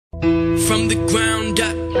From the ground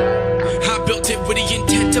up, I built it with the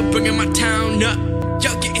intent of bringing my town up.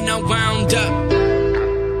 Y'all getting all wound up.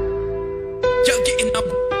 Y'all getting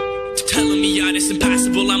all telling me, y'all, it's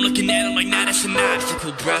impossible. I'm looking at them like, nah, that's an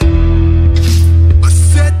obstacle, bruh. I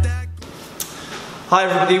said that. Hi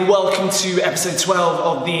everybody, welcome to episode 12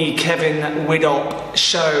 of the Kevin Widop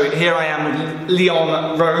Show. Here I am with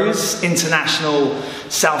Leon Rose, international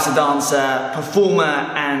salsa dancer, performer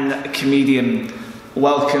and comedian.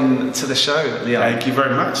 Welcome to the show, Leon. Thank you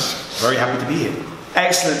very much. Very happy to be here.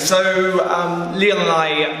 Excellent. So, Leon and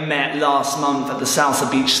I met last month at the Salsa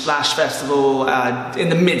Beach Splash Festival in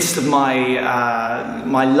the midst of my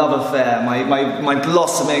my love affair, my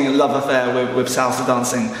blossoming love affair with salsa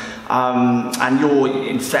dancing. And your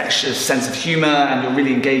infectious sense of humour and your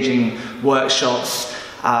really engaging workshops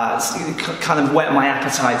kind of whet my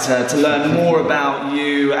appetite to learn more about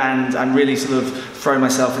you and really sort of throw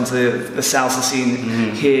myself into the salsa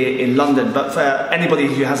scene here in London. But for anybody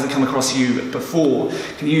who hasn't come across you before,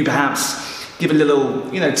 can you perhaps give a little,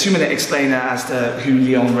 2-minute explainer as to who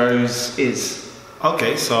Leon Rose is?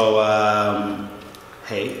 Okay, so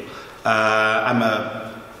hey, I'm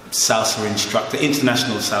a salsa instructor,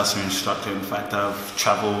 international salsa instructor. In fact, I've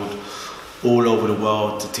traveled all over the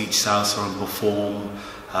world to teach salsa and perform.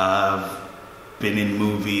 I've been in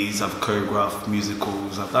movies, I've choreographed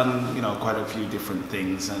musicals, I've done, quite a few different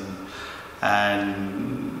things, and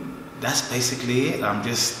that's basically it. I'm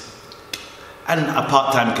a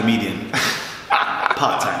part-time comedian.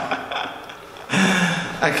 Part-time.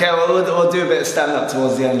 Okay, well, we'll do a bit of stand-up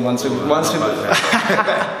towards the end once we've learned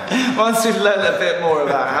a bit more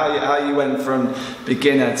about how you went from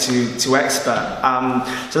beginner to expert.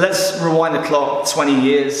 So let's rewind the clock 20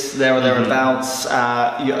 years, there or thereabouts.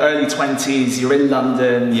 Your early 20s, you're in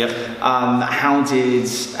London. Yep. How did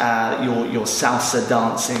your salsa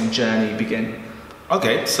dancing journey begin?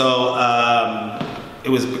 Okay, so it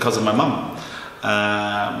was because of my mum.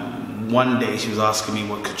 One day she was asking me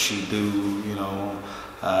what could she do,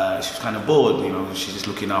 she was kind of bored, she's just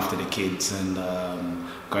looking after the kids and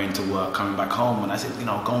going to work, coming back home. And I said,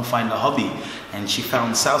 go and find a hobby. And she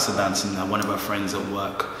found salsa dancing. One of her friends at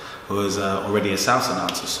work was already a salsa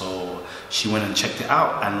dancer. So she went and checked it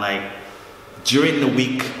out. And during the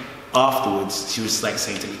week afterwards, she was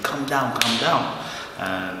saying to me, come down.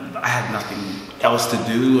 And I had nothing else to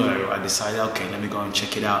do. I decided, okay, let me go and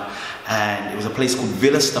check it out. And it was a place called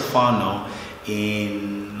Villa Stefano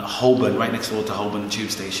in Holborn, right next door to Holborn Tube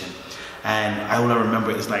Station. And all I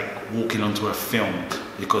remember is walking onto a film,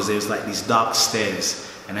 because there's these dark stairs,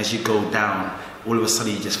 and as you go down, all of a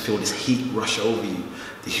sudden you just feel this heat rush over you,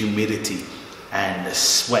 the humidity and the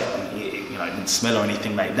sweat. I didn't smell or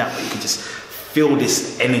anything like that, but you could just feel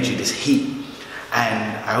this energy, this heat.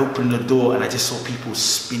 And I opened the door and I just saw people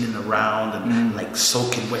spinning around and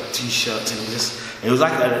soaking wet t-shirts, and it was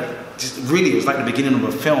like the beginning of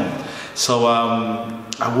a film. So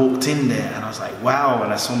I walked in there and I was like, wow,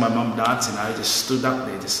 and I saw my mum dancing. I just stood up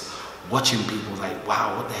there just watching people,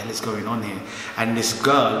 wow, what the hell is going on here? And this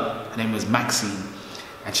girl, her name was Maxine,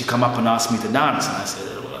 and she come up and asked me to dance, and I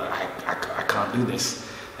said, well, I can't do this.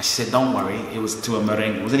 And she said, don't worry. It was to a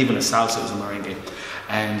merengue. It wasn't even a salsa, it was a merengue.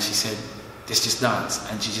 And she said, let's just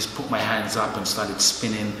dance. And she just put my hands up and started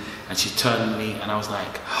spinning, and she turned me, and I was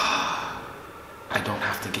like, I don't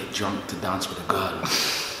have to get drunk to dance with a girl.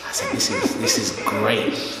 I said, this is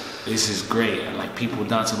great. This is great. And people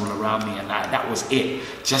dancing all around me, and that was it.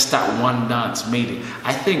 Just that one dance made it.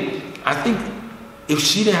 I think if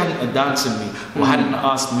she hadn't danced with me or hadn't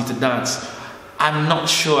asked me to dance, I'm not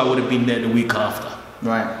sure I would have been there the week after.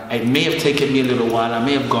 Right. It may have taken me a little while. I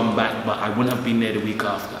may have gone back, but I wouldn't have been there the week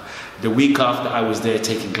after. The week after, I was there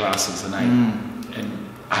taking classes, and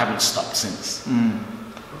I haven't stopped since.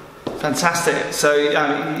 Fantastic. So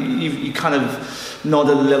you kind of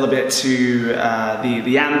nodded a little bit to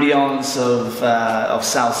the ambience of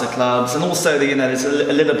salsa clubs, and also there's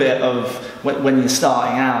a little bit of when you're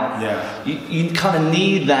starting out. Yeah. You kind of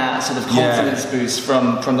need that sort of confidence boost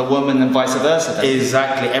from the woman and vice versa.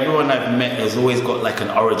 Exactly. Everyone I've met has always got an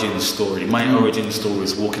origin story. My origin story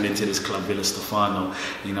is walking into this club, Villa Stefano.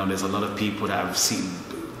 There's a lot of people that I've seen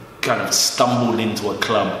kind of stumbled into a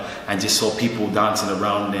club and just saw people dancing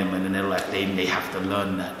around them, and then they have to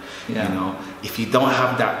learn that. If you don't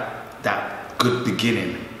have that good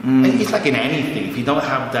beginning, it's like in anything, if you don't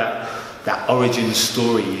have that origin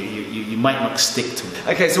story, you might not stick to it.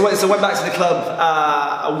 Okay, so went back to the club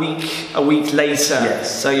a week later.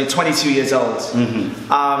 Yes. So you're 22 years old.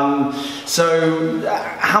 So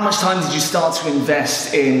how much time did you start to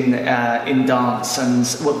invest in dance, and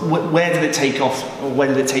where did it take off, or where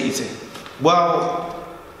did it take you to? Well,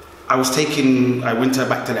 I went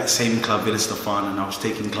back to that same club, Villa Stefano, and I was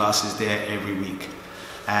taking classes there every week.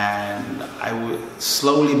 And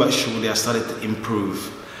slowly but surely, I started to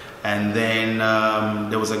improve. And then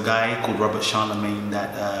there was a guy called Robert Charlemagne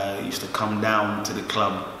that used to come down to the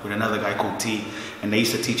club with another guy called T, and they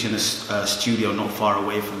used to teach in a studio not far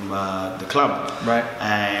away from the club. Right.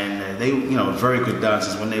 And they, very good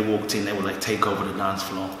dancers. When they walked in, they would like take over the dance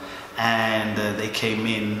floor. And they came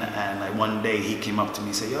in, and like one day he came up to me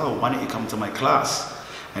and said, "Yo, why don't you come to my class?"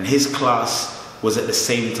 And his class was at the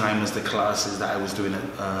same time as the classes that I was doing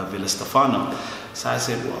at Villa Stefano. So I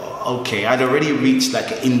said, well, okay, I'd already reached like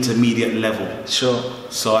an intermediate level. Sure.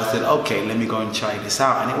 So I said, okay, let me go and try this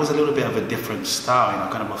out. And it was a little bit of a different style,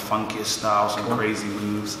 kind of a funkier style, some crazy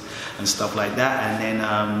moves and stuff like that. And then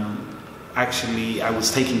actually I was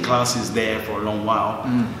taking classes there for a long while.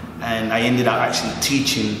 And I ended up actually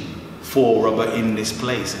teaching for Robert in this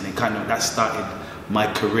place. And that started my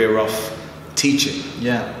career off teaching.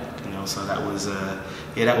 Yeah. So that was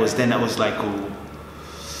like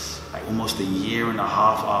almost a year and a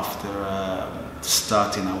half after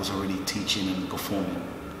starting. I was already teaching and performing.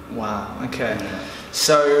 Wow. Okay. Yeah.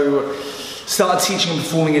 So started teaching and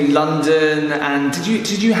performing in London, and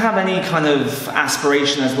did you have any kind of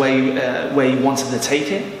aspiration as where you wanted to take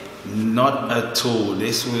it? Not at all.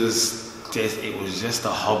 It was just a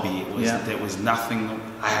hobby. There was nothing.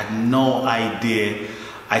 I had no idea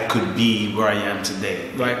I could be where I am today.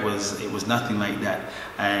 Right. It was nothing like that.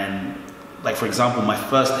 And like, for example, my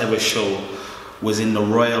first ever show was in the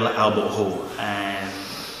Royal Albert Hall. And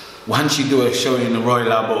once you do a show in the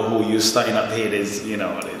Royal Albert Hall, you're starting up here, the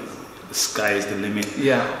sky is the limit.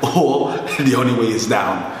 Yeah. Or the only way is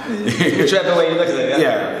down. Whichever way you look at it.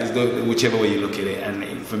 Yeah, whichever way you look at it.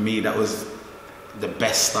 And for me, that was the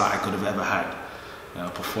best start I could have ever had.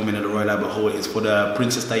 Performing at the Royal Albert Hall is for the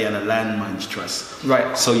Princess Diana Landmines Trust.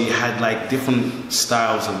 Right. So you had like different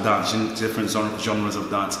styles of dance, different genres of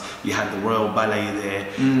dance. You had the Royal Ballet there.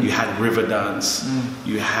 You had river dance.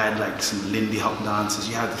 You had like some Lindy Hop dances.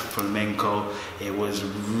 You had the flamenco. It was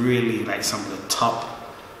really like some of the top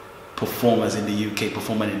performers in the UK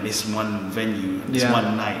performing in this one venue, this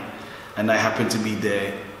one night. And I happened to be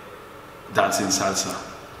there dancing salsa.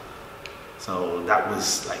 So that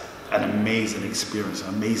was like an amazing experience, an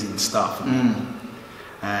amazing start for me.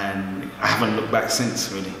 And I haven't looked back since,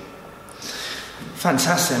 really.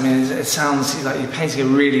 Fantastic. I mean, it sounds like you're painting a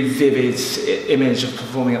really vivid image of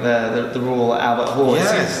performing at the Royal Albert Hall.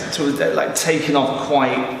 Yes. It's sort of like taken off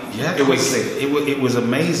quite quickly. It was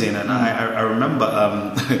amazing. And I remember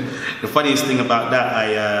the funniest thing about that,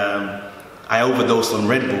 I overdosed on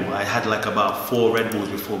Red Bull. I had like about 4 Red Bulls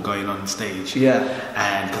before going on stage. Yeah.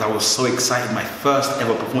 And because I was so excited, my first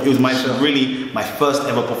ever performance. It was my first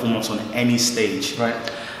ever performance on any stage. Right.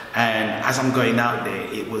 And as I'm going out there,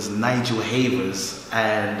 it was Nigel Havers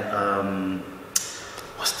and I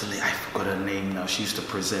forgot her name now. She used to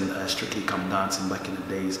present Strictly Come Dancing back in the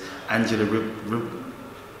days. Angela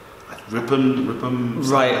Rippon,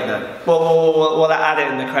 right. Like that. Well, add it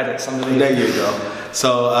in the credits. There you go.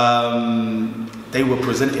 So they were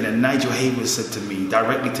presenting, and Nigel Havers said to me,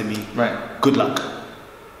 directly to me, right, "Good luck."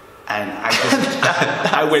 And I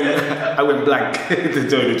went blank. To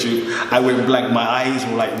tell you the truth, I went blank. My eyes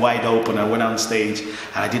were like wide open. I went on stage,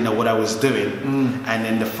 and I didn't know what I was doing. And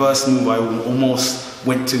then the first move, I almost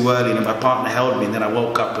went too early, and my partner held me. And then I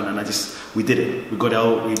woke up, and then we did it. We got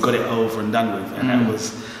it over and done with, and that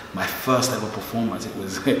was my first ever performance. It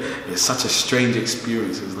was such a strange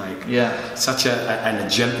experience. It was like such an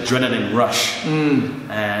adrenaline rush,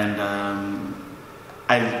 and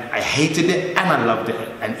I hated it and I loved it.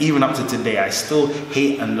 And even up to today, I still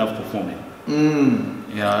hate and love performing.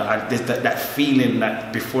 There's that feeling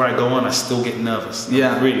that before I go on, I still get nervous.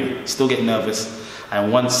 Really, still get nervous.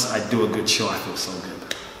 And once I do a good show, I feel so good.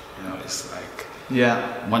 It's like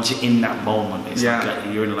once you're in that moment, it's like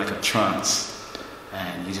you're in like a trance.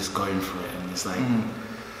 And you're just going for it, and it's like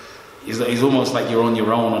it's almost like you're on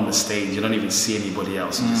your own on the stage. You don't even see anybody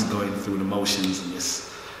else. You're just going through the motions and just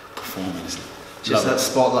performing. Just that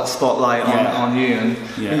spotlight on you. And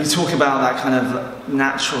you talk about that kind of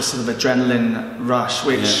natural sort of adrenaline rush,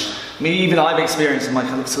 which I mean, even I've experienced in my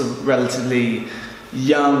kind of sort of relatively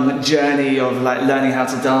young journey of like learning how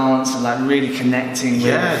to dance and like really connecting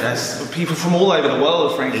with people from all over the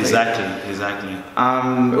world, frankly. Exactly. Is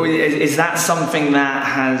that something that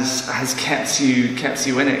has kept you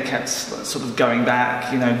in it, kept sort of going back,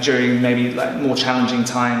 during maybe like more challenging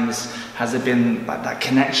times? Has there been like that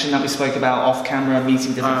connection that we spoke about off camera,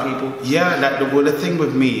 meeting different people? The thing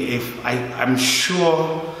with me, I'm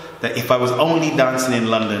sure that if I was only dancing in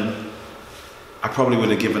London, I probably would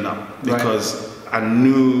have given up, because I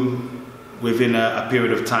knew within a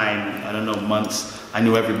period of time, I don't know, months, I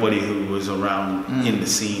knew everybody who was around in the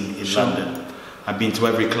scene in London. I've been to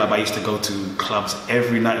every club. I used to go to clubs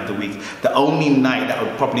every night of the week. The only night that I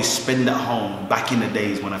would probably spend at home back in the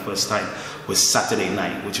days when I first started was Saturday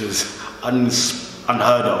night, which was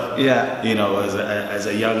unheard of. Yeah. You know, as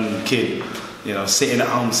a young kid, you know, sitting at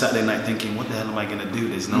home Saturday night thinking, what the hell am I going to do?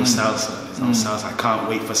 There's no salsa. There's no salsa. I can't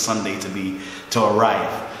wait for Sunday to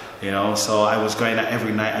arrive. You know, so I was going out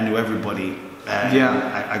every night. I knew everybody.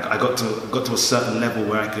 I got to a certain level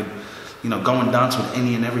where I could, you know, go and dance with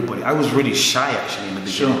any and everybody. I was really shy actually in the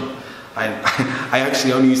beginning. Sure. I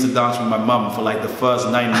actually only used to dance with my mum for like the first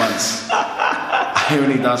 9 months. I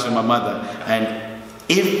only danced with my mother. And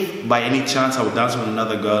if by any chance I would dance with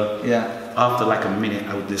another girl, after like a minute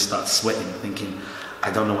I would just start sweating, thinking,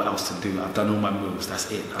 I don't know what else to do. I've done all my moves.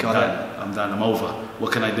 That's it. I'm done. I'm over.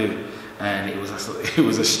 What can I do? And it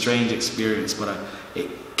was a strange experience, but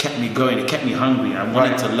it kept me going. It kept me hungry. I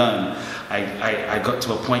wanted to learn. I got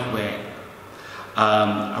to a point where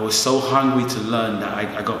I was so hungry to learn that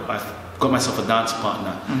I got myself a dance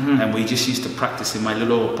partner, and we just used to practice in my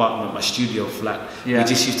little apartment, my studio flat. We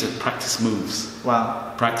just used to practice moves.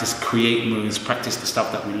 Wow. Practice, create moves, practice the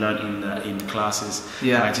stuff that we learned in classes.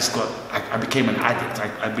 Yeah. And I became an addict.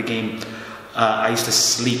 I used to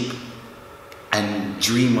sleep and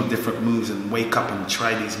dream of different moves and wake up and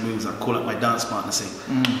try these moves. I'd call up my dance partner and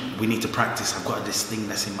say, we need to practice. I've got this thing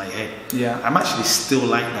that's in my head. Yeah. I'm actually still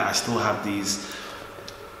like that. I still have these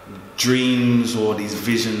dreams or these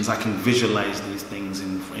visions. I can visualize these things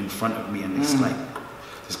in front of me, and it's like,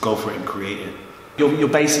 just go for it and create it. You're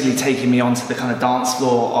basically taking me onto the kind of dance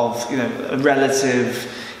floor of, you know, a relative,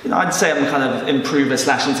 you know, I'd say I'm kind of improver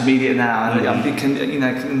 / intermediate now, and I can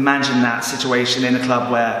imagine that situation in a club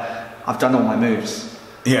where I've done all my moves.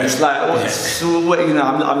 Yeah. It's like, so, you know,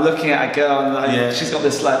 I'm looking at a girl and she's got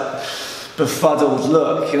this like befuddled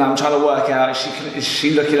look. You know, I'm trying to work out, is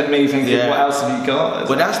she looking at me thinking, what else have you got?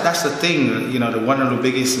 Well, that's the thing. You know, one of the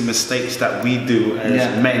biggest mistakes that we do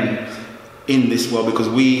as men in this world, because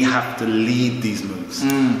we have to lead these moves.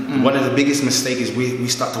 One of the biggest mistakes is we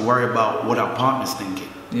start to worry about what our partner's thinking.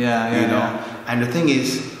 You know, and the thing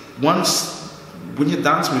is, when you're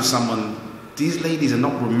dancing with someone, these ladies are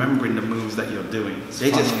not remembering the moves that you're doing.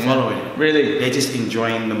 They're just following it. Really? They're just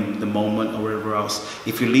enjoying the moment or wherever else.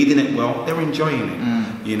 If you're leading it well, they're enjoying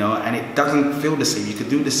it. You know, and it doesn't feel the same. You could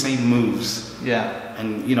do the same moves. Yeah.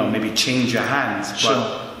 And, you know, maybe change your hands.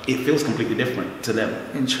 But it feels completely different to them.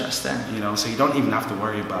 Interesting. You know, so you don't even have to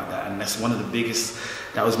worry about that. And that's one of the biggest,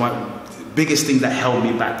 that was my biggest thing that held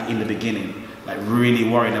me back in the beginning. Like really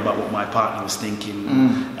worrying about what my partner was thinking.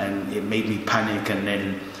 And it made me panic, and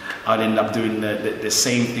then I'd end up doing the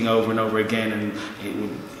same thing over and over again, and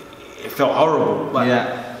it felt horrible.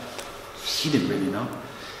 But she didn't really know.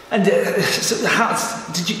 And so how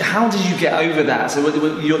did you get over that? So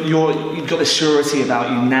you've got this surety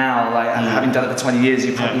about you now, like having done it for 20 years,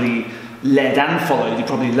 you probably led and followed. You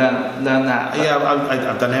probably learned that. Yeah,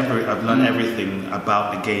 I've learned everything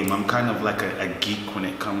about the game. I'm kind of like a geek when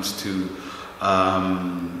it comes to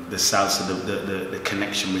the salsa, the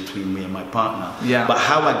connection between me and my partner. Yeah. But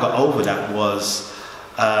how I got over that was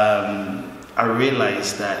I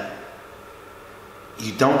realized that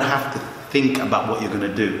you don't have to think about what you're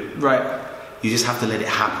gonna do. Right. You just have to let it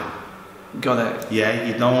happen. Got it. Yeah.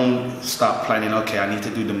 You don't start planning. Okay, I need to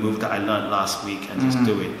do the move that I learned last week and just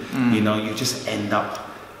do it. You know, you just end up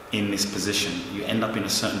in this position. You end up in a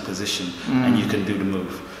certain position, and you can do the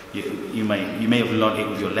move. You may have learned it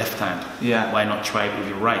with your left hand. Yeah. Why not try it with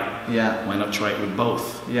your right? Yeah. Why not try it with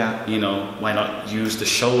both? Yeah. You know, why not use the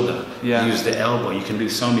shoulder? Yeah. Use the elbow. You can do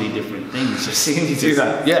so many different things. I've seen you do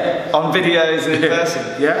that. Yeah. On videos and in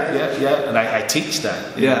person. Yeah. And I teach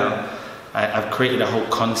that. You know? I've created a whole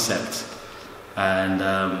concept, and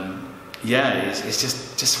it's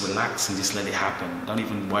just relax and just let it happen. Don't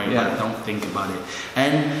even worry about it. Don't think about it.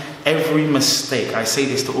 And every mistake, I say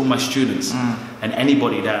this to all my students and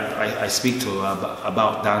anybody that I speak to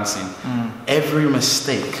about dancing, every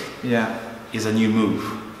mistake is a new move,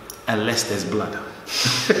 unless there's blood.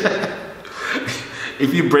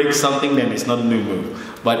 If you break something, then it's not a new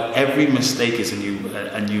move. But every mistake is a new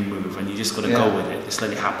move, and you just got to go with it. Just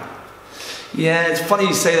let it happen. Yeah, it's funny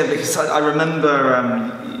you say that, because I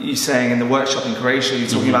remember you saying in the workshop in Croatia, you're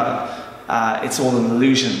talking about it's all an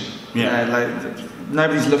illusion. Yeah. Like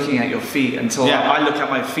nobody's looking at your feet until I look at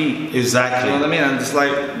my feet. Exactly. You know what I mean? I'm just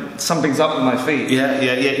like, something's up with my feet. Yeah.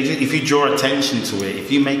 If you draw attention to it,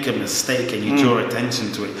 if you make a mistake and you draw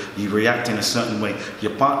attention to it, you react in a certain way,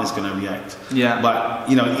 your partner's going to react. Yeah. But,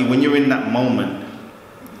 you know, when you're in that moment,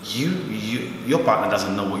 your partner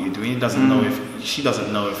doesn't know what you're doing. She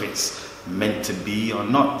doesn't know if it's meant to be or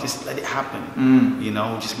not. Just let it happen. You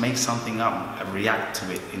know, just make something up and react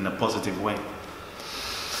to it in a positive way.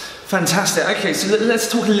 Fantastic. Okay, so let's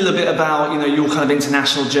talk a little bit about your kind of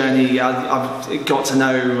international journey. I've got to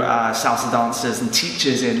know salsa dancers and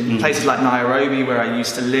teachers in places like Nairobi, where I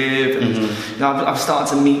used to live, and I've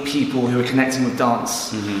started to meet people who are connecting with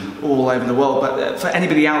dance all over the world. But for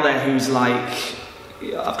anybody out there who's like,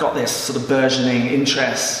 I've got this sort of burgeoning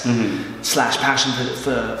interest / passion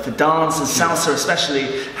for dance and salsa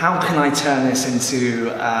especially, how can I turn this into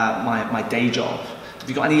my day job? Have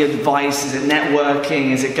you got any advice? Is it networking?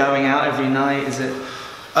 Is it going out every night? Is it?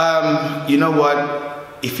 You know what?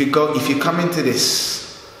 If you come into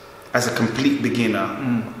this as a complete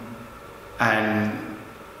beginner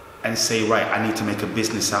and say, right, I need to make a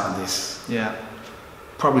business out of this. Yeah.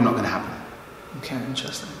 Probably not going to happen. Okay,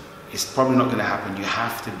 interesting. It's probably not going to happen. You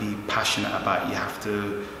have to be passionate about it. You have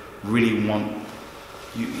to really want.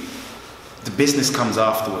 The business comes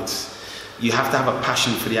afterwards. You have to have a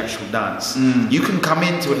passion for the actual dance. You can come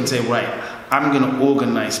into it and say, right, I'm going to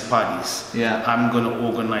organize parties. Yeah. I'm going to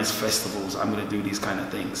organize festivals. I'm going to do these kind of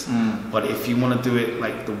things. But if you want to do it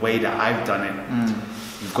like the way that I've done it,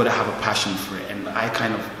 you've got to have a passion for it. And I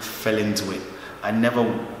kind of fell into it. I never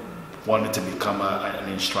wanted to become an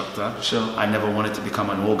instructor. Sure. I never wanted to become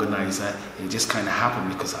an organizer. It just kind of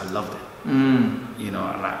happened because I loved it. You know,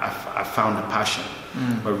 and I found a passion.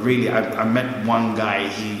 But really, I met one guy,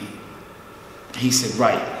 he said,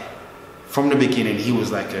 right, from the beginning, he was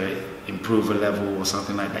like a improver level or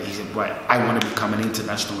something like that. He said, right, I want to become an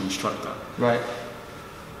international instructor. Right.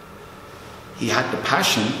 He had the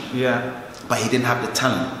passion, but he didn't have the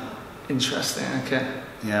talent. Interesting, okay.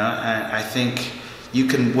 Yeah, and I think you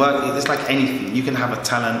can work, it's like anything. You can have a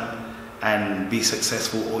talent and be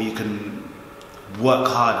successful, or you can work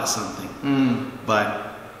hard at something.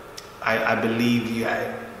 But I believe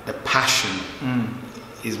the passion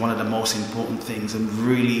is one of the most important things, and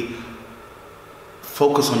really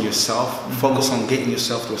focus on yourself, focus on getting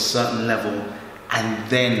yourself to a certain level, and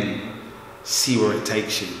then see where it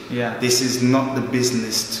takes you. Yeah. This is not the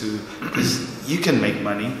business because you can make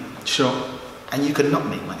money. Sure. And you can not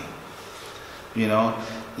make money. You know,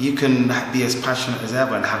 you can be as passionate as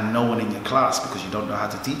ever and have no one in your class because you don't know how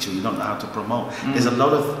to teach or you don't know how to promote. There's a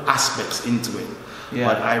lot of aspects into it. Yeah.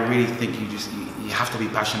 But I really think you have to be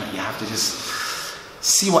passionate. You have to just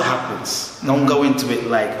see what happens. Don't go into it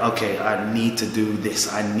like, okay, I need to do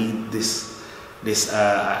this. I need this.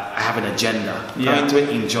 I have an agenda. Go into it,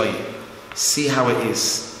 enjoy it, see how it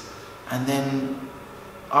is, and then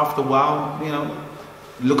after a while,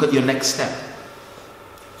 look at your next step.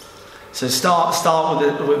 So start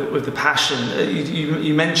with the passion.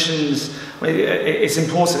 You mentioned, it's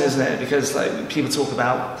important, isn't it? Because like people talk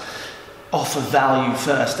about offer value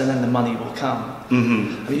first and then the money will come. I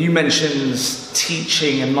mean, you mentioned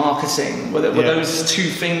teaching and marketing. Were those two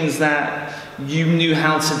things that you knew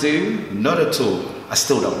how to do? Not at all. I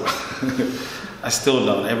still don't. I still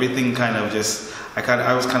don't. Everything kind of just,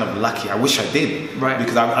 I was kind of lucky. I wish I did. Right.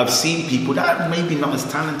 Because I've seen people that are maybe not as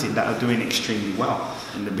talented that are doing extremely well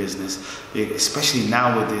in the business, especially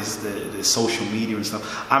now with the social media and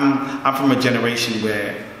stuff. I'm from a generation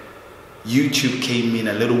where YouTube came in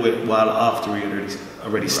a little bit while after we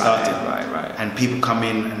already started. Right. And people come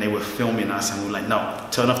in and they were filming us and we're like, no,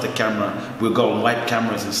 turn off the camera. We'll go on white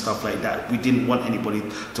cameras and stuff like that. We didn't want anybody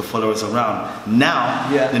to follow us around.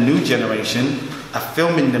 Now, the new generation are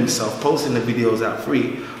filming themselves, posting the videos out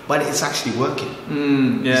free, but it's actually working.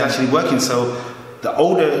 It's actually working. So the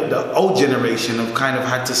old generation have kind of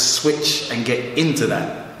had to switch and get into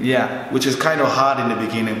that. Yeah. Which is kind of hard in the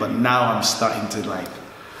beginning, but now I'm starting to like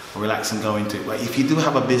relax and go into it. But if you do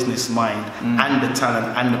have a business mind and the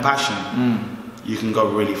talent and the passion, you can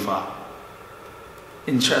go really far.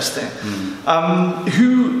 Interesting.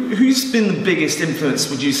 Who's been the biggest influence,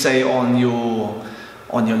 would you say, on your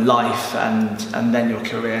life and then your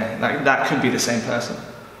career? Like, that could be the same person.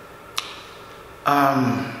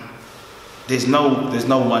 There's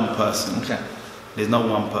no one person. Okay. There's no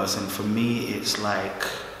one person. For me, it's like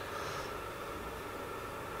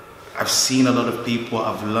I've seen a lot of people,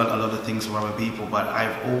 I've learned a lot of things from other people, but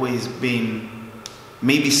I've always been,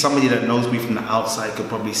 maybe somebody that knows me from the outside could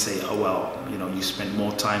probably say, oh well, you spent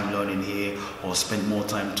more time learning here or spent more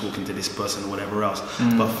time talking to this person or whatever else.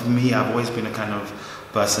 But for me, I've always been a kind of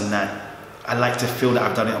person that I like to feel that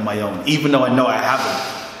I've done it on my own, even though I know I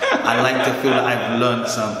haven't. I like to feel that I've learned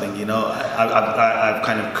something, I've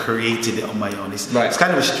kind of created it on my own. It's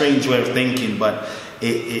kind of a strange way of thinking, but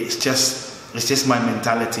it's just my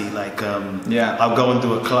mentality. Like, I'll go and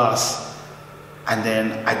do a class and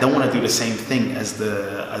then I don't want to do the same thing as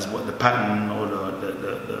what the pattern or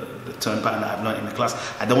the turn pattern that I've learned in the class.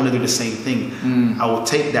 I don't want to do the same thing. I will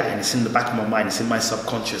take that, and it's in the back of my mind, it's in my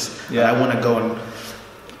subconscious, and I want to go and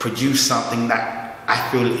produce something that I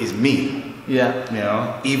feel is me. Yeah. You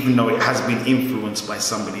know, even though it has been influenced by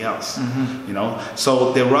somebody else. You know,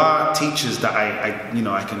 so there are teachers that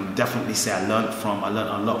I can definitely say I learned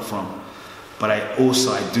a lot from, but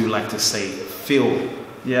I do like to feel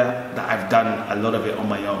that I've done a lot of it on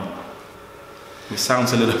my own. It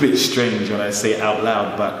sounds a little bit strange when I say it out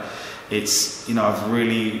loud, but it's, you know, I've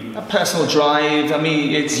really... A personal drive, I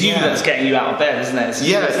mean, it's you that's getting you out of bed, isn't it? It's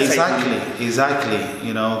exactly,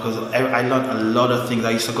 you know, because I learned a lot of things.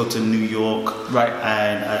 I used to go to New York, right,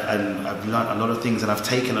 and I've learned a lot of things, and I've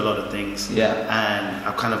taken a lot of things, and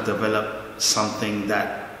I've kind of developed something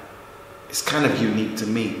that is kind of unique to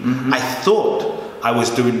me. I thought I was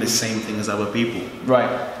doing the same thing as other people, right,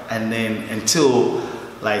 and then until,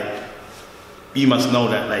 like, you must know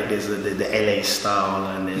that, like, there's the LA style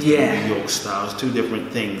and there's the New York style. It's two different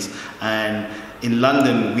things. And in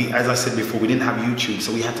London, as I said before, we didn't have YouTube,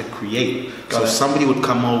 so we had to create. So somebody would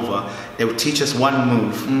come over, they would teach us one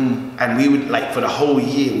move, and we would, like, for the whole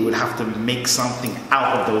year, we would have to make something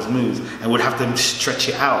out of those moves, and we'd have to stretch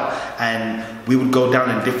it out, and we would go down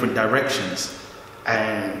in different directions.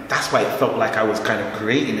 And that's why it felt like I was kind of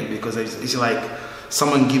creating it, because it's like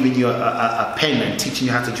someone giving you a pen and teaching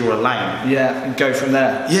you how to draw a line. Yeah, and go from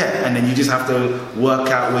there. Yeah, and then you just have to work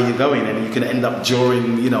out where you're going, and you can end up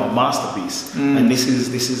drawing, you know, a masterpiece. And this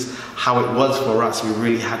is how it was for us. We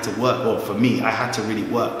really had to work. Well, for me, I had to really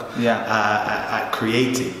work at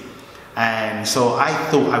creating. And so I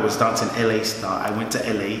thought I was dancing LA style. I went to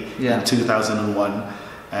LA in 2001,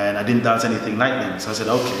 and I didn't dance anything like them. So I said,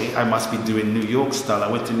 okay, I must be doing New York style. I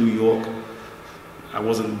went to New York. I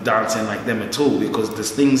wasn't dancing like them at all, because the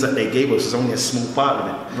things that they gave us was only a small part of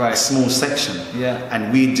it, a small section.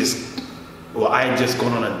 And I had just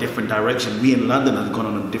gone on a different direction. We in London had gone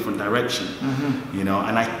on a different direction, you know,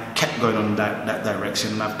 and I kept going on that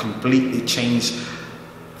direction, and I've completely changed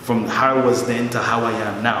from how I was then to how I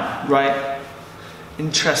am now. Right.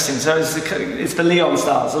 Interesting. So it's the Leon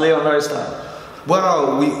style, it's the Leon Rose style.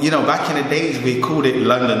 Well, back in the days we called it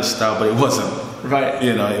London style, but it wasn't. Right.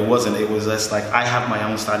 You know, it wasn't. It was just like, I have my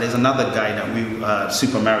own style. There's another guy that we,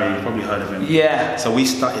 Super Mario, you've probably heard of him. Yeah. So we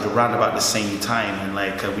started around about the same time, and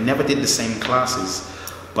like, we never did the same classes,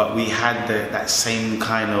 but we had that same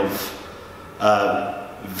kind of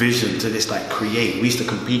vision to just like create. We used to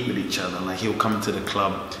compete with each other. Like, he'll come to the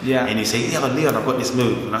club, and he'd say, yeah, Leon, I've got this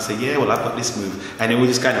move. And I say, yeah, well, I've got this move. And then we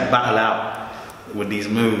just kind of battle out with these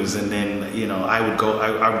moves, and then, you know, I would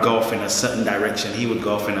go off in a certain direction, he would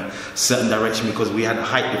go off in a certain direction, because we had a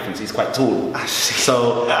height difference. He's quite tall,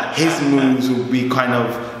 so his moves would be kind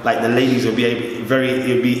of like, the ladies would be it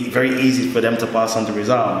would be very easy for them to pass on to his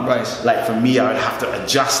arm. Right. Like, for me, I would have to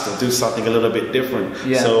adjust or do something a little bit different.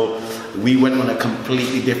 So we went on a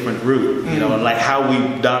completely different route, you know, and like how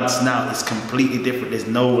we dance now is completely different. There's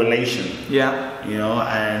no relation. You know,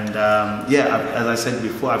 and as I said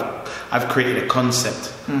before, I've created a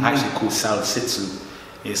concept actually called Salsitsu.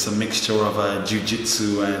 It's a mixture of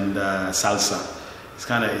jiu-jitsu and salsa. It's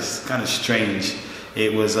kind of strange.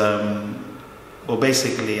 It was well,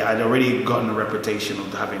 basically, I'd already gotten a reputation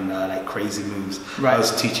of having like crazy moves. I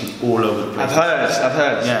was teaching all over the place. I've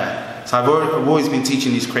heard. Yeah, so I've always been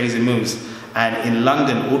teaching these crazy moves, and in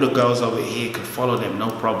London, all the girls over here could follow them, no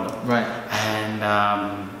problem. Right. And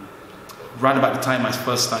right about the time I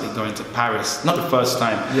first started going to Paris, not the first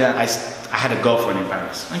time, I had a girlfriend in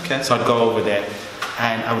Paris. Okay. So I'd go over there,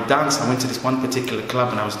 and I would dance. I went to this one particular club,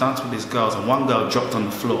 and I was dancing with these girls, and one girl dropped on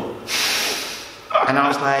the floor. And I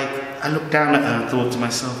was like, I looked down at her and thought to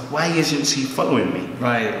myself, why isn't she following me?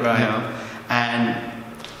 Right. You know? And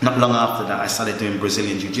not long after that, I started doing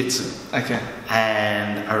Brazilian Jiu-Jitsu. Okay.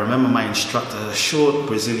 And I remember my instructor, a short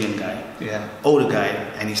Brazilian guy, older guy,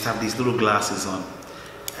 and he used to have these little glasses on.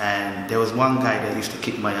 And there was one guy that used to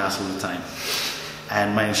kick my ass all the time.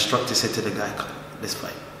 And my instructor said to the guy, come, let's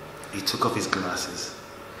fight. He took off his glasses.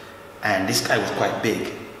 And this guy was quite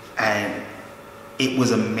big. And it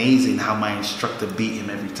was amazing how my instructor beat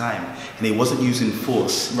him every time. And he wasn't using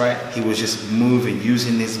force. Right. He was just moving,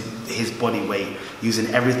 using his body weight, using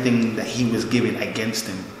everything that he was giving against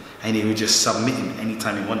him. And he would just submit him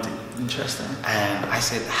anytime he wanted. Interesting. And I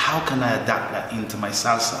said, how can I adapt that into my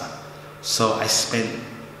salsa? So I spent,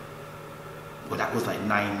 well, that was like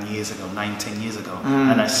 10 years ago.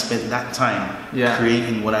 And I spent that time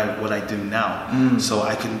creating what I do now. So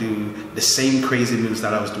I can do the same crazy moves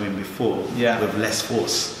that I was doing before with less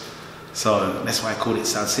force. So that's why I called it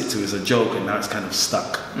Salsitsu as a joke, and now it's kind of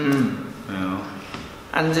stuck. You know.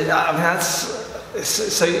 And I mean,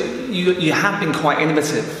 so you have been quite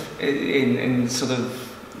innovative in sort of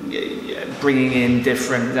bringing in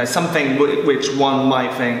different, something which one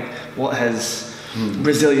might think, what has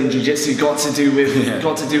Brazilian Jiu-Jitsu got to do with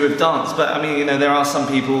dance? But I mean, there are some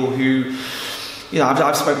people who,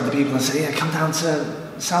 I've spoken to people and said, yeah, come down to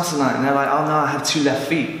salsa night, and they're like, oh no, I have 2 left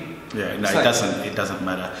feet. Yeah, no, it doesn't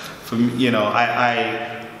matter. For me,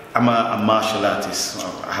 I'm a martial artist.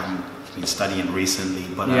 I haven't been studying recently,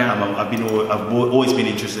 but I've always been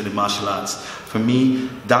interested in martial arts. For me,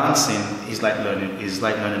 dancing is like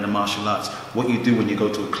learning the martial arts. What you do when you go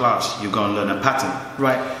to a class, you go and learn a pattern.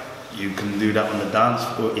 Right. You can do that on the dance,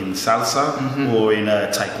 or in salsa, or in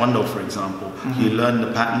taekwondo, for example. You learn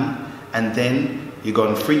the pattern, and then you go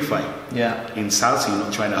and free fight. Yeah. In salsa, you're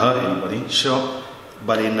not trying to hurt anybody. Sure.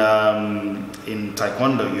 But in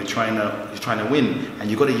taekwondo, you're trying to win, and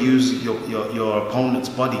you've got to use your opponent's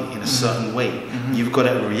body in a certain way. You've got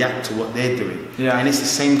to react to what they're doing. Yeah. And it's the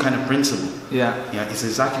same kind of principle. Yeah. It's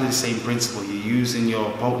exactly the same principle. You're using your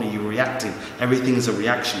opponent, you're reacting. Everything is a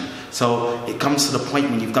reaction. So it comes to the point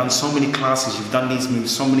when you've done so many classes, you've done these moves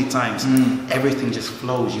so many times, everything just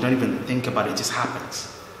flows. You don't even think about it, it just happens.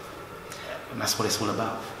 And that's what it's all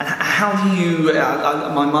about. And how do you,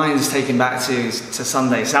 my mind is taken back to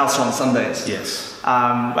Sunday, salsa on Sundays. Yes.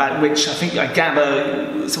 Which I think I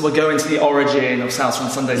gather, so we'll go into the origin of salsa on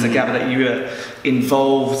Sundays. I gather that you were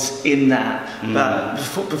involved in that.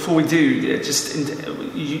 But before we do, you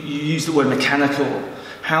use the word mechanical.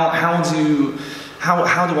 How do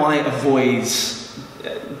I avoid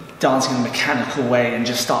dancing in a mechanical way and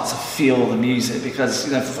just start to feel the music? Because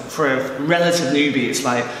for a relative newbie, it's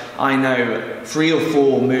like I know 3 or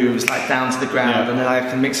 4 moves like down to the ground, and then I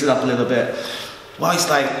can mix it up a little bit. Well, it's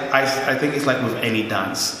like I think it's like with any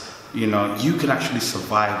dance. You can actually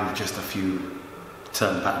survive with just a few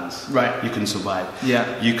turn patterns. Right. You can survive.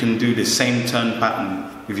 Yeah. You can do the same turn pattern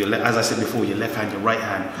with your as I said before, your left hand, your right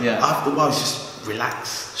hand. Yeah. After a while, just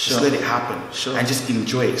relax. Sure. Just let it happen. Sure. And just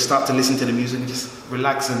enjoy it. Start to listen to the music and just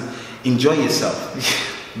relax and enjoy yourself.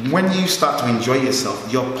 When you start to enjoy yourself,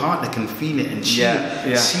 your partner can feel it, and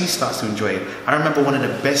she starts to enjoy it. I remember one of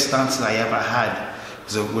the best dances I ever had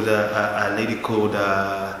was with a lady called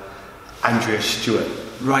Andrea Stewart.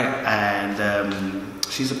 Right. And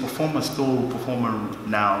she's a performer, still a performer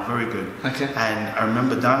now, very good. Okay. And I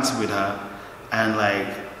remember dancing with her, and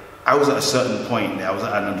I was at a certain point there, I was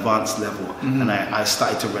at an advanced level, and I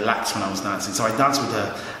started to relax when I was dancing. So I danced with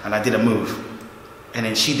her, and I did a move, and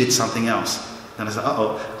then she did something else. And I said,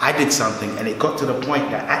 I did something, and it got to the point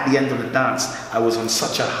that at the end of the dance, I was on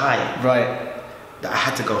such a high, right, that I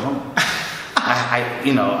had to go home. I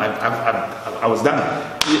was done.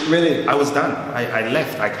 Really? I was done. I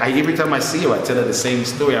left. Every time I see her, I tell her the same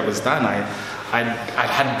story. I was done. I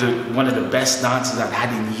had one of the best dances I'd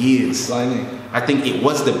had in years. Blimey. I think it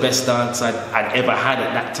was the best dance I'd ever had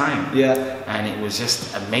at that time. Yeah. And it was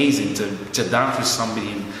just amazing to dance with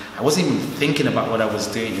somebody. And I wasn't even thinking about what I was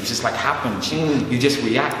doing. It just happened. You just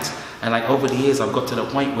react. And over the years, I've got to the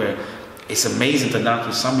point where it's amazing to dance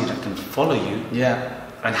with somebody that can follow you. Yeah.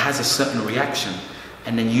 And has a certain reaction,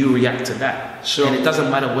 and then you react to that. Sure. And it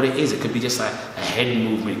doesn't matter what it is. It could be just a head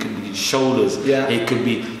movement. It could be shoulders. Yeah. It could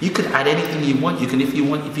be. You could add anything you want. You can, if you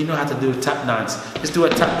know how to do a tap dance, just do a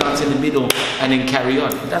tap dance in the middle and then carry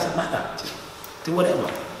on. It doesn't matter. Just do whatever.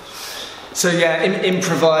 So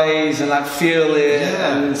improvise and feel it.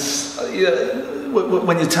 Yeah. And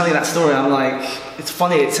when you're telling that story, I'm like, it's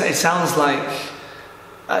funny. It sounds like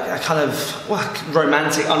a kind of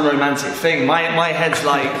romantic, unromantic thing. My head's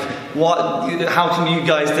like, what? How come you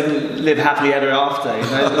guys didn't live happily ever after?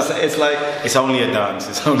 It's like it's only a dance.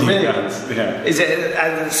 It's only really? a dance. Yeah. Is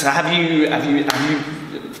it? So have you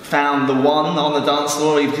found the one on the dance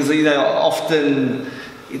floor? Because often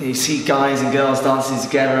you see guys and girls dancing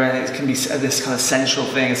together, and it can be this kind of sensual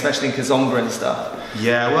thing, especially in kizomba and stuff.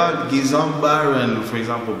 Yeah, well, kizomba and, for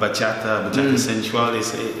example, bachata sensual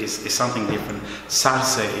is something different.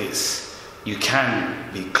 Salsa is, you can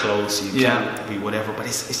be close, you can be whatever, but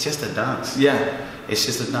it's just a dance. Yeah. It's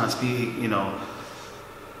just a dance.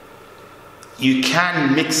 You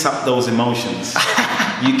can mix up those emotions.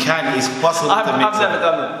 You can, it's possible to mix I've never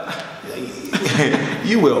done it.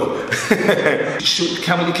 You will.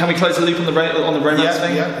 Can we close the loop on the romance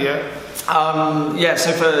thing? Yeah.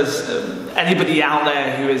 So for anybody out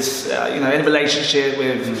there who is in a relationship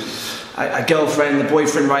with a girlfriend, a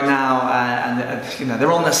boyfriend right now, and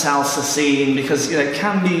they're on the salsa scene, because it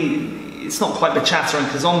can be, it's not quite bachata and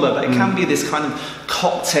kizomba, but it can be this kind of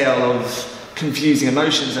cocktail of confusing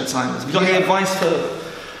emotions at times. Have you got any advice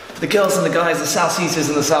for the girls and the guys, the Salsitas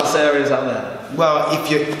and the Salsarias out there? Well,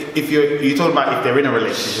 if you're talking about if they're in a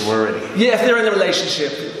relationship already. Yeah, if they're in a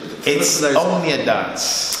relationship. It's only a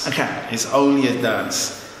dance. Okay. It's only a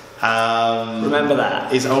dance. Remember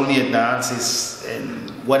that. It's only a dance.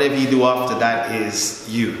 And whatever you do after that is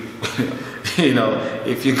you. You know,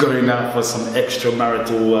 if you're going out for some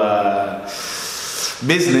extramarital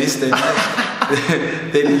business, then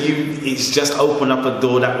it's just open up a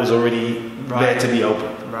door that was already there to be open.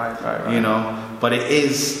 Right. You know, but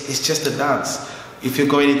it's just a dance. If you're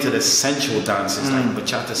going into the sensual dances like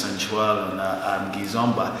bachata sensual and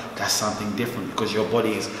gizomba, that's something different because your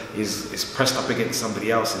body is pressed up against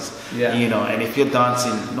somebody else's. Yeah. You know, and if you're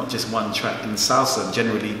dancing not just one track in salsa,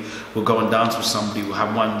 generally we'll go and dance with somebody, we'll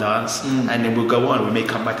have one dance, and then we'll go on. We may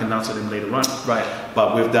come back and dance with them later on. Right.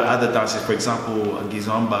 But with the other dances, for example,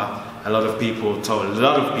 gizomba, a lot of people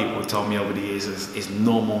told me over the years it's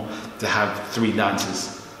normal to have 3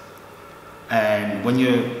 dances. And when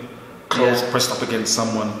you're close, pressed up against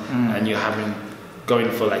someone, and you're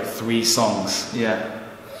going for like 3 songs. Yeah.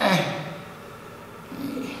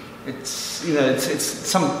 It's it's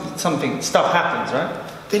something. Stuff happens, right?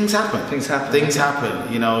 Things happen. Things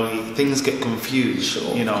happen. You know, things get confused.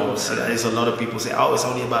 Sure, you know, course, there's a lot of people say, "Oh, it's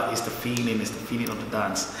only about it's the feeling of the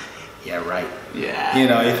dance." Yeah, right. Yeah. You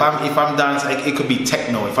know, if I'm dancing, it could be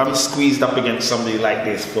techno. If I'm squeezed up against somebody like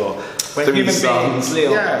this for 3 songs,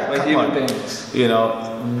 human beings. You know,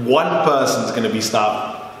 one person's going to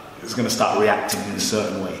start reacting in a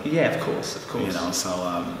certain way. Yeah, of course. You know,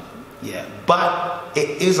 so yeah. But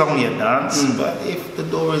it is only a dance. But if the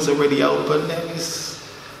door is already open, then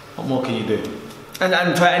what more can you do?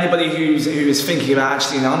 And for anybody who is thinking about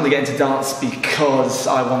actually, I'm going to get into dance because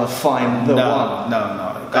I want to find the one. No.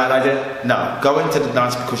 Bad idea? No, go into the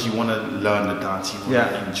dance because you want to learn the dance, you want Yeah.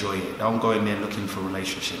 to enjoy it. Don't go in there looking for a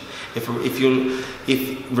relationship. If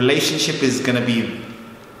relationship is going to be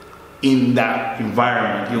in that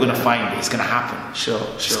environment, you're going to find it. It's going to happen. Sure.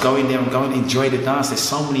 Just go in there and go and enjoy the dance. There's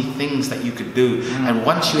so many things that you could do. And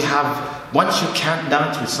once you can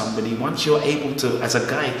dance with somebody, once you're able to, as a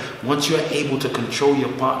guy, once you're able to control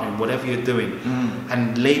your partner in whatever you're doing,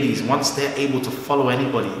 and ladies, once they're able to follow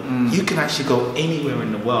anybody, you can actually go anywhere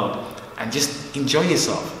in the world and just enjoy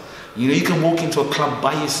yourself. You know, you can walk into a club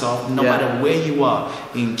by yourself, no matter where you are,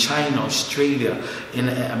 in China, Australia, in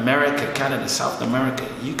America, Canada, South America,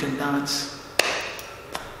 you can dance.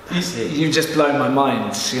 That's it. You've just blown my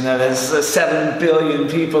mind. You know, there's 7 billion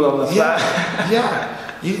people on the planet. Yeah.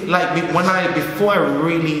 Before I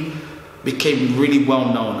really became really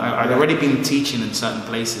well known, I'd already been teaching in certain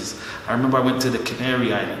places. I remember I went to the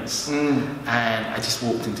Canary Islands, and I just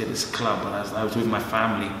walked into this club, and I was with my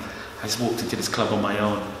family. I just walked into this club on my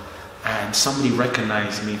own. And somebody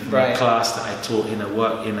recognized me from a class that I taught in a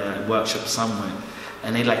workshop somewhere,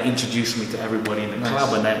 and they introduced me to everybody in the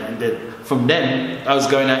club. And then from then I was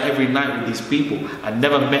going out every night with these people. I'd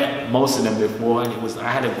never met most of them before, and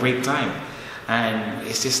I had a great time. And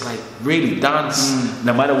it's just really dance,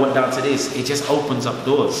 no matter what dance it is, it just opens up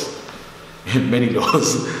doors, many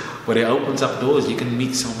doors, but it opens up doors. You can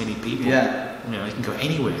meet so many people. Yeah. You know, you can go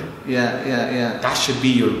anywhere. Yeah. That should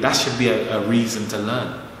be a reason to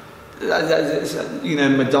learn. You know,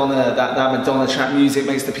 Madonna, that Madonna trap music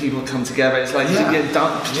makes the people come together. It's like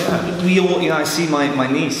we all, I see my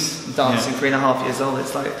niece dancing, 3.5 years old.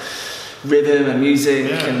 It's like rhythm and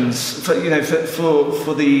music, and for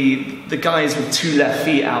the guys with 2 left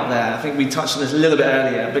feet out there, I think we touched on this a little bit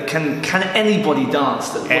earlier. But can anybody dance?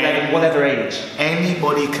 Whatever age?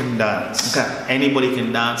 Anybody can dance. Okay. Anybody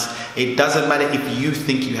can dance. It doesn't matter if you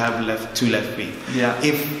think you have 2 left feet. Yeah.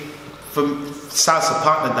 Salsa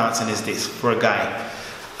partner dancing is this for a guy.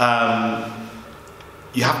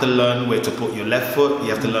 You have to learn where to put your left foot. You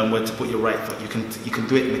have to learn where to put your right foot. You can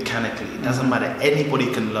do it mechanically. It doesn't matter. Anybody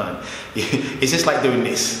can learn. It's just like doing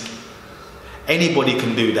this. Anybody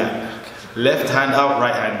can do that. Left hand up,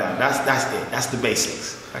 right hand down. That's it. That's the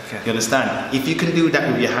basics. Okay. You understand? If you can do that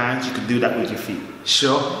with your hands, you can do that with your feet.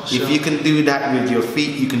 Sure. If you can do that with your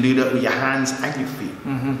feet, you can do that with your hands and your feet.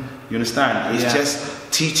 You understand? It's just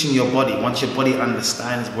teaching your body. Once your body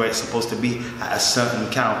understands where it's supposed to be at a certain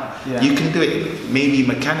count, you can do it. Maybe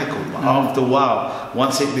mechanical, but after a while,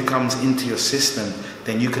 once it becomes into your system,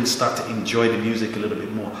 then you can start to enjoy the music a little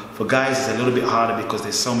bit more. For guys, it's a little bit harder because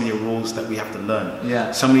there's so many rules that we have to learn.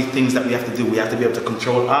 Yeah. So many things that we have to do. We have to be able to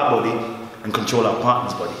control our body and control our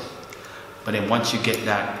partner's body. But then once you get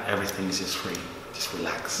that, everything is just free. Just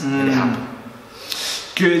relax. Let it happen.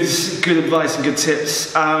 Good advice and good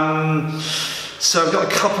tips. So I've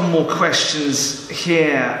got a couple more questions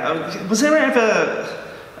here. Was there ever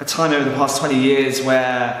a time over the past 20 years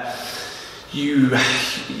where you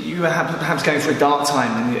were perhaps going for a dark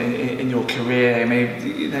time in your career.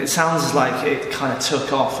 Maybe it sounds like it kind of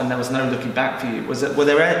took off and there was no looking back for you. Were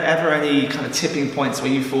there ever any kind of tipping points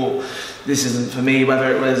where you thought this isn't for me?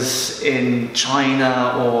 Whether it was in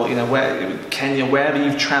China or Kenya, wherever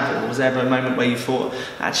you've travelled, was there ever a moment where you thought,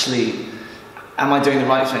 actually, am I doing the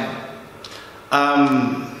right thing?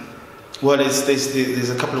 Well, there's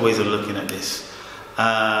a couple of ways of looking at this.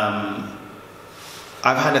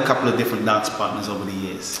 I've had a couple of different dance partners over the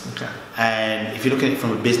years. Okay. And if you look at it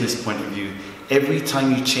from a business point of view, every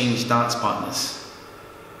time you change dance partners,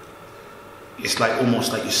 it's like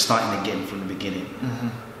almost like you're starting again from the beginning.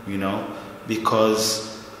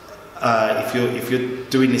 Because if you're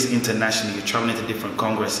doing this internationally, you're traveling to different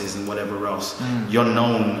congresses and whatever else, you're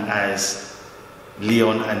known as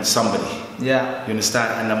Leon and somebody. Yeah. You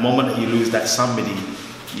understand? And the moment that you lose that somebody,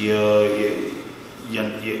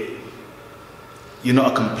 you're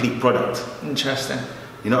not a complete product. Interesting.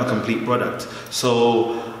 You're not a complete product.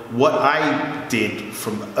 So what I did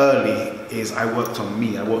from early is I worked on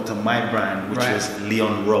me. I worked on my brand, which was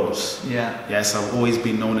Leon Rose. Yeah. Yes, I've always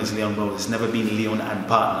been known as Leon Rose. It's never been Leon and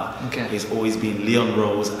partner. Okay. It's always been Leon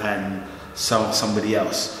Rose and somebody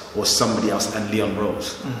else, or somebody else and Leon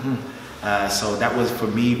Rose. So that was for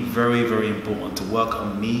me very, very important to work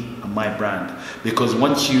on me and my brand, because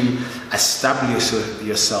once you establish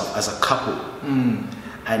yourself as a couple,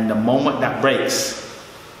 and the moment that breaks,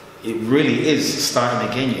 it really is starting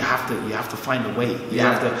again. You have to find a way. You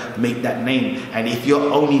have to make that name. And if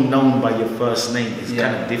you're only known by your first name, it's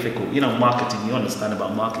kind of difficult. Marketing. You understand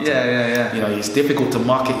about marketing? Yeah. It's difficult to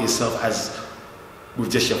market yourself as with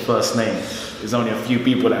just your first name. There's only a few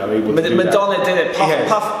people that are able to do Madonna that. did it,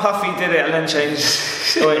 Puffy did it, and then changed.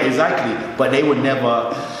 Exactly. But they would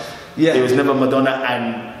never, it was never Madonna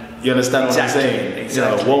and, you understand what I'm saying?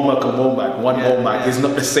 Exactly. Womack and Womack, Womack is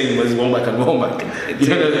not the same as Womack and Womack.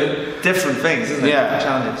 Different things, isn't it? Yeah.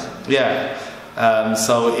 Challenges. Yeah.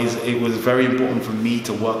 So it was very important for me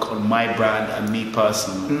to work on my brand and me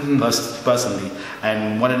personally.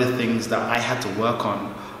 And one of the things that I had to work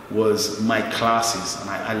on was my classes, and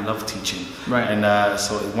I love teaching. Right. And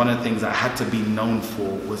so one of the things I had to be known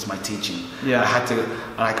for was my teaching. Yeah. I had to,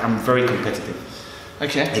 I'm very competitive.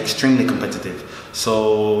 Okay. Extremely competitive.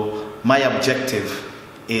 So my objective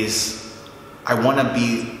is I want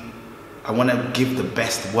to give the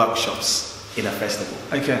best workshops in a festival.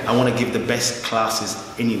 Okay. I want to give the best classes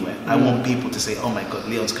anywhere. I want people to say, "Oh my God,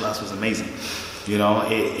 Leon's class was amazing."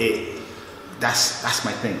 That's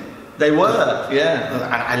my thing. They were, yeah.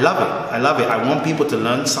 I love it. I love it. I want people to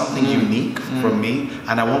learn something unique from me,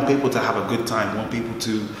 and I want people to have a good time. I want people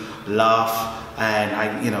to laugh, and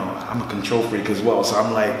I'm a control freak as well. So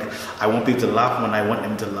I'm like, I want people to laugh when I want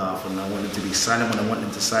them to laugh, and I want them to be silent when I want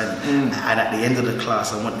them to silent. And at the end of the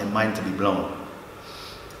class, I want their mind to be blown.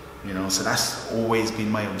 So that's always been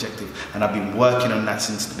my objective, and I've been working on that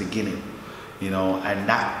since the beginning. And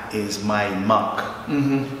that is my mark.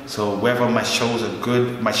 So whether my shows are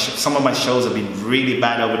good, some of my shows have been really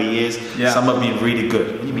bad over the years. Yeah. Some have been really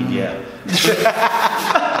good. What do you mean,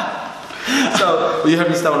 So you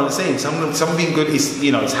understand what I'm saying? Some have been good.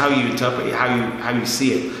 It's how you interpret it, how you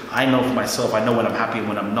see it. I know for myself. I know when I'm happy and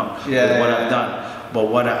when I'm not with what I've done. But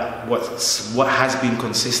what has been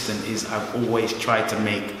consistent is I've always tried to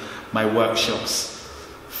make my workshops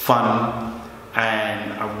fun.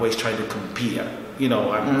 And I've always tried to compete.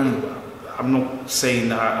 I'm not saying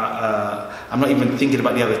that I'm not even thinking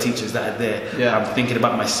about the other teachers that are there. Yeah. I'm thinking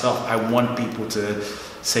about myself. I want people to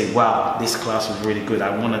say, "Wow, this class was really good."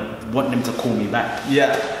 I want them to call me back.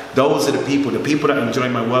 Yeah. Those are the people that enjoy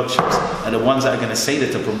my workshops are the ones that are going to say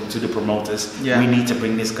that to the promoters. Yeah. We need to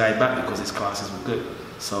bring this guy back because his classes were good.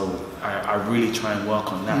 So I really try and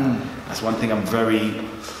work on that. That's one thing I'm very,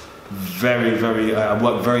 very, very. I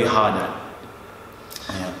work very hard at.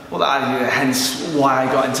 Yeah. Well, hence why I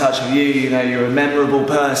got in touch with you. You're a memorable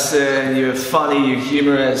person, you're funny, you're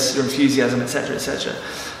humorous, your enthusiasm, etc., etc.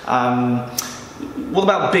 What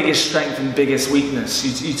about biggest strength and biggest weakness?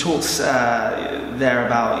 You talked there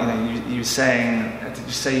about, you were saying, did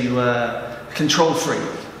you say you were a control freak?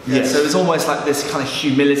 Yes. So it's almost like this kind of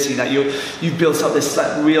humility that you've built up this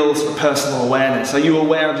like real sort of personal awareness. Are you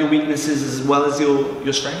aware of your weaknesses as well as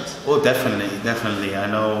your strengths? Oh, definitely. I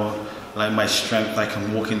know. Like my strength, I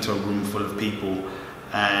can walk into a room full of people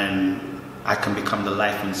and I can become the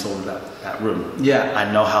life and soul of that room. Yeah.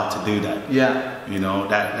 I know how to do that. Yeah.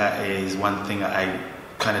 That is one thing I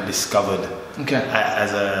kind of discovered Okay.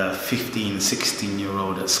 as a 15,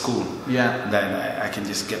 16-year-old at school. Yeah. Then I can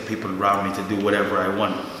just get people around me to do whatever I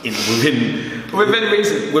want within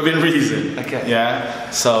reason. Within reason. Okay.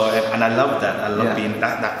 Yeah. So and I love that. I love being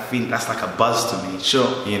that feeling. That's like a buzz to me.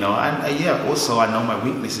 Sure. You know, and yeah. Also, I know my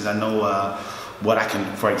weaknesses. I know what I can,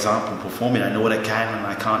 for example, performing. I know what I can and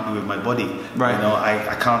I can't do with my body. Right. You know,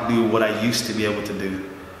 I can't do what I used to be able to do,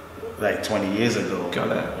 like 20 years ago.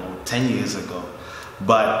 Got it. Or 10 years ago.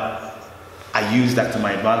 But I use that to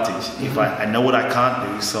my advantage. If I know what I can't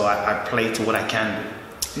do, so I play to what I can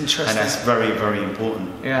do. Interesting. And that's very, very important.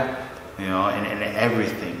 Yeah. You know, in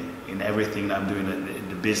everything that I'm doing,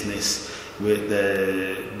 the business, with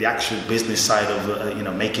the actual business side of you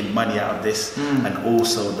know, making money out of this, and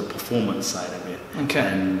also the performance side of it, Okay.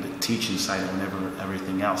 and the teaching side and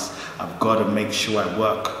everything else. I've got to make sure I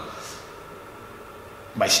work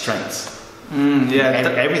my strengths.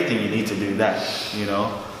 Everything you need to do that, you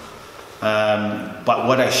know. But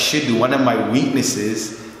what I should do, one of my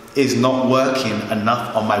weaknesses is not working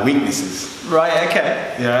enough on my weaknesses. Right.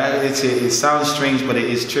 Okay. Yeah, it sounds strange, but it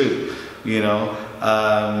is true. You know,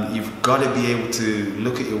 you've got to be able to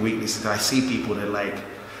look at your weaknesses. I see people that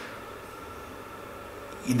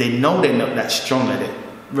they know they're not that strong at it,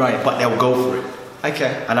 Right. but they'll go for it.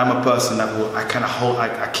 Okay. And I'm a person that I kind of hold,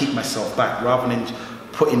 I keep myself back rather than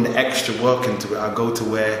putting the extra work into it. I go to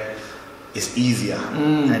where it's easier,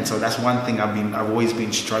 and so that's one thing I've always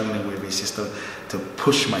been struggling with. Is just to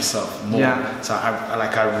push myself more. Yeah. So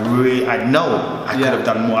I know I could have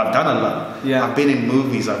done more. I've done a lot. Yeah. I've been in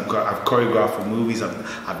movies. I've choreographed for movies.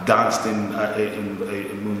 I've danced in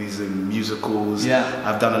movies and musicals. Yeah.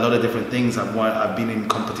 I've done a lot of different things. I've been in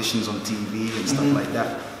competitions on TV and stuff like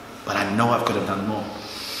that. But I know I could have done more.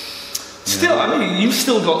 Still, I mean, you've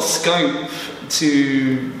still got scope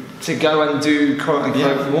to go and do quote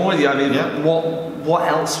unquote more. I mean, what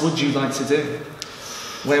else would you like to do?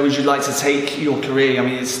 Where would you like to take your career? I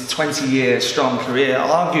mean, it's a 20-year strong career.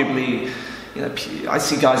 Arguably, you know, I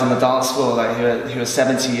see guys on the dance floor like who are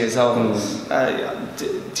 70 years old.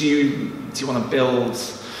 Do you want to build?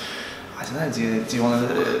 I don't know. Do you want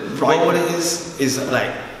to write? Well, what it is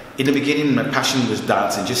like. In the beginning, my passion was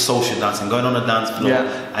dancing, just social dancing, going on the dance floor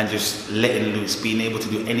and just letting loose, being able to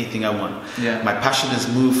do anything I want. Yeah. My passion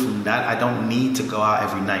has moved from that. I don't need to go out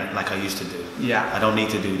every night like I used to do. Yeah. I don't need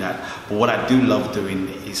to do that. But what I do love doing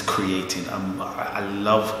is creating. I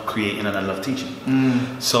love creating and I love teaching.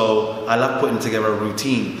 So I love putting together a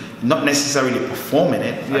routine, not necessarily performing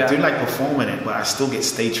it. I do like performing it, but I still get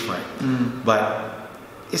stage fright. But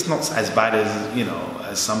it's not as bad as, you know,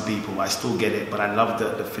 as some people. I still get it, but I love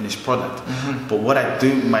the finished product. But what I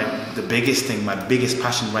do, my biggest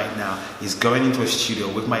passion right now is going into a studio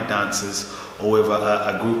with my dancers or with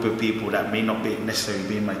a group of people that may not necessarily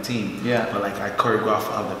be in my team. Yeah. But like I choreograph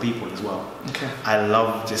for other people as well. Okay. I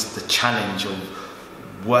love just the challenge of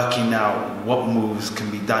working out what moves can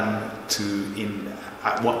be done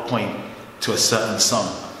at what point to a certain song.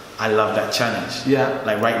 I love that challenge. Yeah.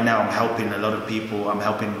 Like right now, I'm helping a lot of people. I'm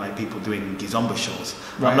helping like people doing Gizomba shows.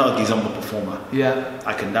 Right. I'm not a Gizomba performer. Yeah.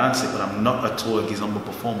 I can dance it, but I'm not at all a Gizomba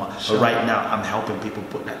performer. Sure. But right now, I'm helping people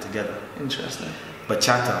put that together. Interesting.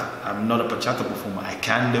 Bachata, I'm not a bachata performer. I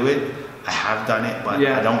can do it. I have done it, but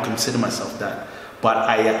I don't consider myself that. But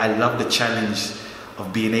I love the challenge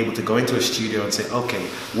of being able to go into a studio and say, okay,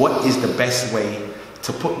 what is the best way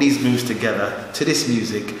to put these moves together to this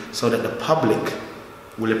music so that the public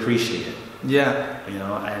will appreciate it. Yeah. You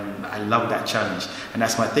know, and I love that challenge. And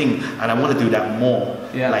that's my thing. And I want to do that more,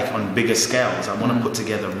 like on bigger scales. I want to put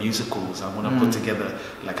together musicals. I want to put together,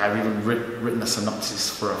 like I've even written a synopsis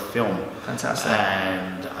for a film. Fantastic.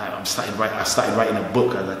 And I started writing a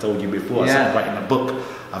book, as I told you before. I started writing a book.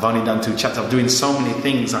 I've only done 2 chapters. I'm doing so many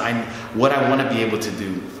things. What I want to be able to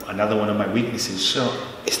do, another one of my weaknesses,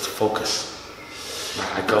 is to focus.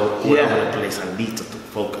 I go all over the place. I need to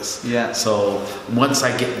focus. Yeah. So once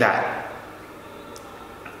I get that,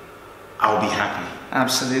 I'll be happy.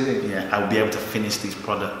 Absolutely. Yeah. I'll be able to finish these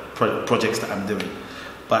projects that I'm doing.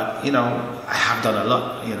 But you know, I have done a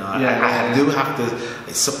lot. You know, I do have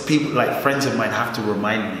to. Some people, like friends of mine, have to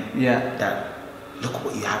remind me that look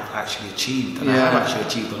what you have actually achieved, and I have actually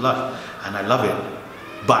achieved a lot, and I love it.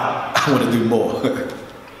 But I want to do more.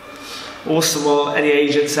 Awesome. Well, any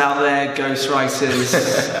agents out there,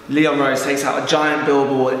 ghostwriters, Leon Rose takes out a giant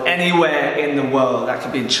billboard anywhere in the world. That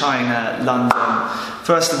could be in China, London.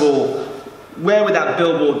 First of all, where would that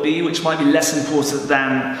billboard be, which might be less important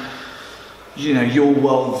than, you know, your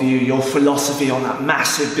worldview, your philosophy on that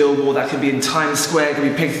massive billboard? That could be in Times Square, it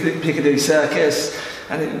could be Piccadilly Circus,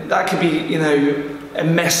 and that could be, you know, a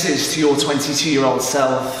message to your 22-year-old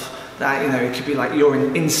self that, you know, it could be like your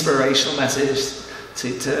inspirational message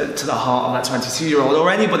to the heart of that 22-year-old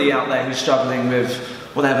or anybody out there who's struggling with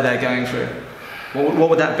whatever they're going through? What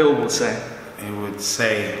would that billboard say? It would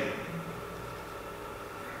say,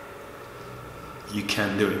 you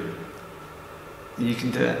can do it. You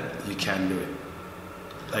can do it. You can do it.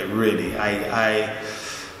 Like really, I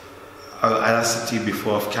said to you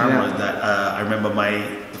before off camera that I remember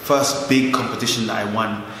the first big competition that I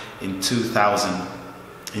won in 2000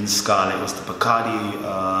 in Scarlet. It was the Bacardi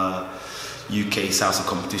UK Salsa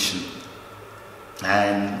competition,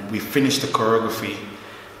 and we finished the choreography.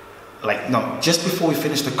 Just before we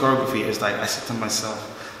finished the choreography, it was like I said to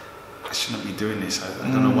myself, I shouldn't be doing this.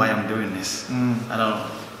 I don't know why I'm doing this.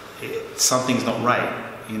 Something's not right.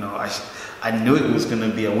 You know, I knew it was going to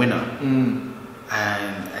be a winner,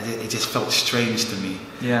 and it just felt strange to me.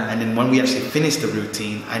 Yeah. And then when we actually finished the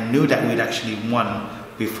routine, I knew that we'd actually won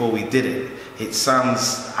before we did it. It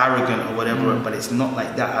sounds arrogant or whatever, but it's not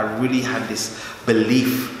like that. I really had this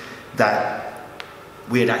belief that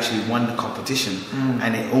we had actually won the competition,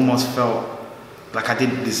 and it almost felt like I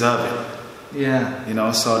didn't deserve it. Yeah. You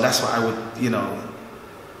know, so that's what I would, you know,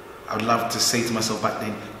 I would love to say to myself back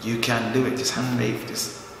then, you can do it, just have faith,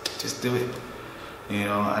 just do it. You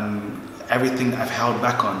know, and everything that I've held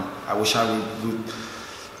back on, I wish I would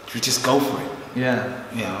just go for it. Yeah.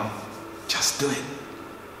 You know, just do it.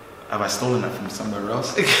 Have I stolen that from somewhere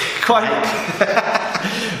else? Quite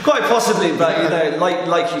possibly, but you know,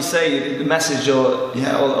 like you say, the message or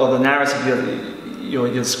the narrative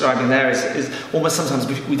you're describing there is almost sometimes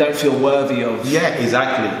we don't feel worthy of. Yeah,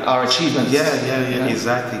 exactly. Our achievements. Yeah,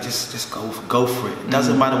 exactly. Just go for it. It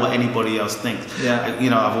doesn't matter what anybody else thinks. Yeah. You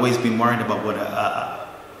know, I've always been worried about what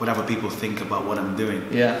other people think about what I'm doing.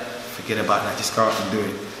 Yeah. Forget about that. Just go out and do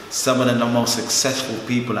it. Some of the most successful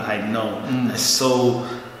people that I know are so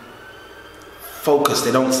focused.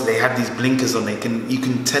 They have these blinkers on. You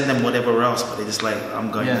can tell them whatever else, but they're just like, I'm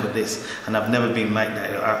going for this. And I've never been like that.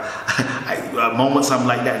 Moments I'm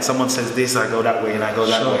like that, and someone says this, I go that way, and I go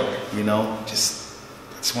that way. You know, I just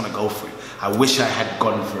want to go for it. I wish I had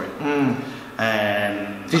gone for it.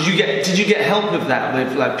 And did you get help with that?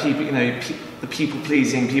 With like people, you know, the people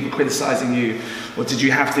pleasing, people criticizing you, or did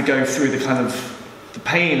you have to go through the kind of the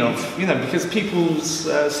pain of, you know, because people's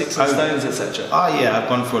sticks and stones, etc. Oh yeah, I've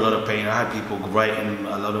gone through a lot of pain. I had people writing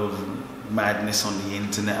a lot of madness on the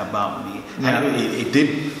internet about me, and it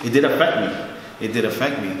did affect me. It did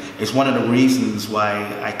affect me. It's one of the reasons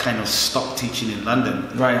why I kind of stopped teaching in London,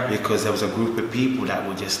 right? Because there was a group of people that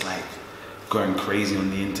were just like going crazy on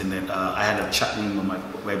the internet. I had a chat room on my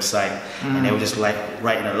website, and they were just like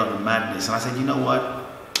writing a lot of madness. And I said, you know what?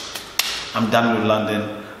 I'm done with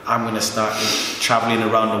London. I'm going to start traveling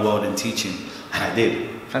around the world and teaching. And I did.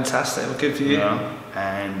 Fantastic. Well, good for you. You know?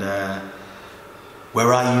 And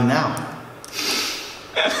where are you now?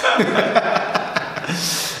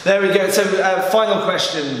 There we go. So, final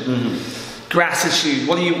question. Gratitude.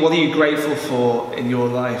 What are you grateful for in your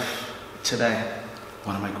life today?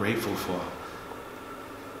 What am I grateful for?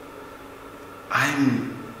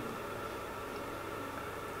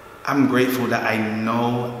 I'm grateful that I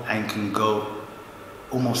know I can go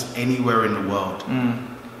almost anywhere in the world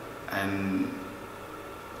and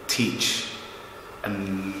teach,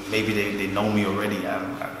 and maybe they know me already. I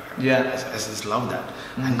just love that.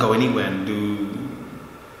 I can go anywhere and do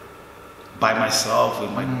by myself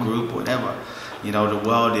with my group, whatever. You know, the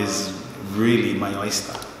world is really my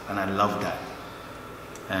oyster, and I love that.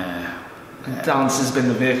 Dance has been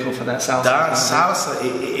the vehicle for that salsa. Salsa,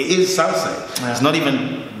 it is salsa. Yeah. It's not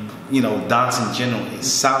even, you know, dance in general. It's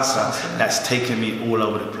salsa that's taken me all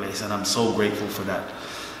over the place, and I'm so grateful for that.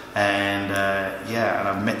 And and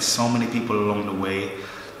I've met so many people along the way.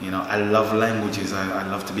 You know, I love languages. I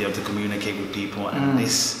love to be able to communicate with people, and the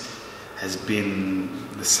salsa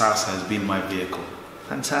has been my vehicle.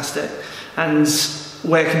 Fantastic. And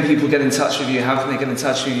where can people get in touch with you? How can they get in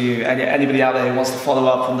touch with you? Anybody out there who wants to follow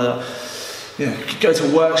up on the, you know, go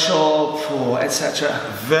to a workshop or etc.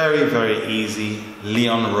 Very, very easy.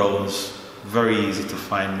 Leon Rose. Very easy to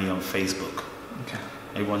find me on Facebook. Okay.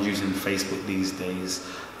 Everyone's using Facebook these days.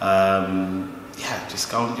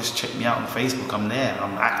 Just go and just check me out on Facebook. I'm there.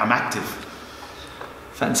 I'm active.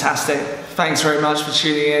 Fantastic. Thanks very much for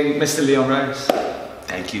tuning in, Mr. Leon Rose.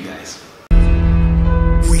 Thank you, guys.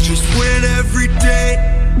 We just win every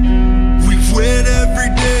day.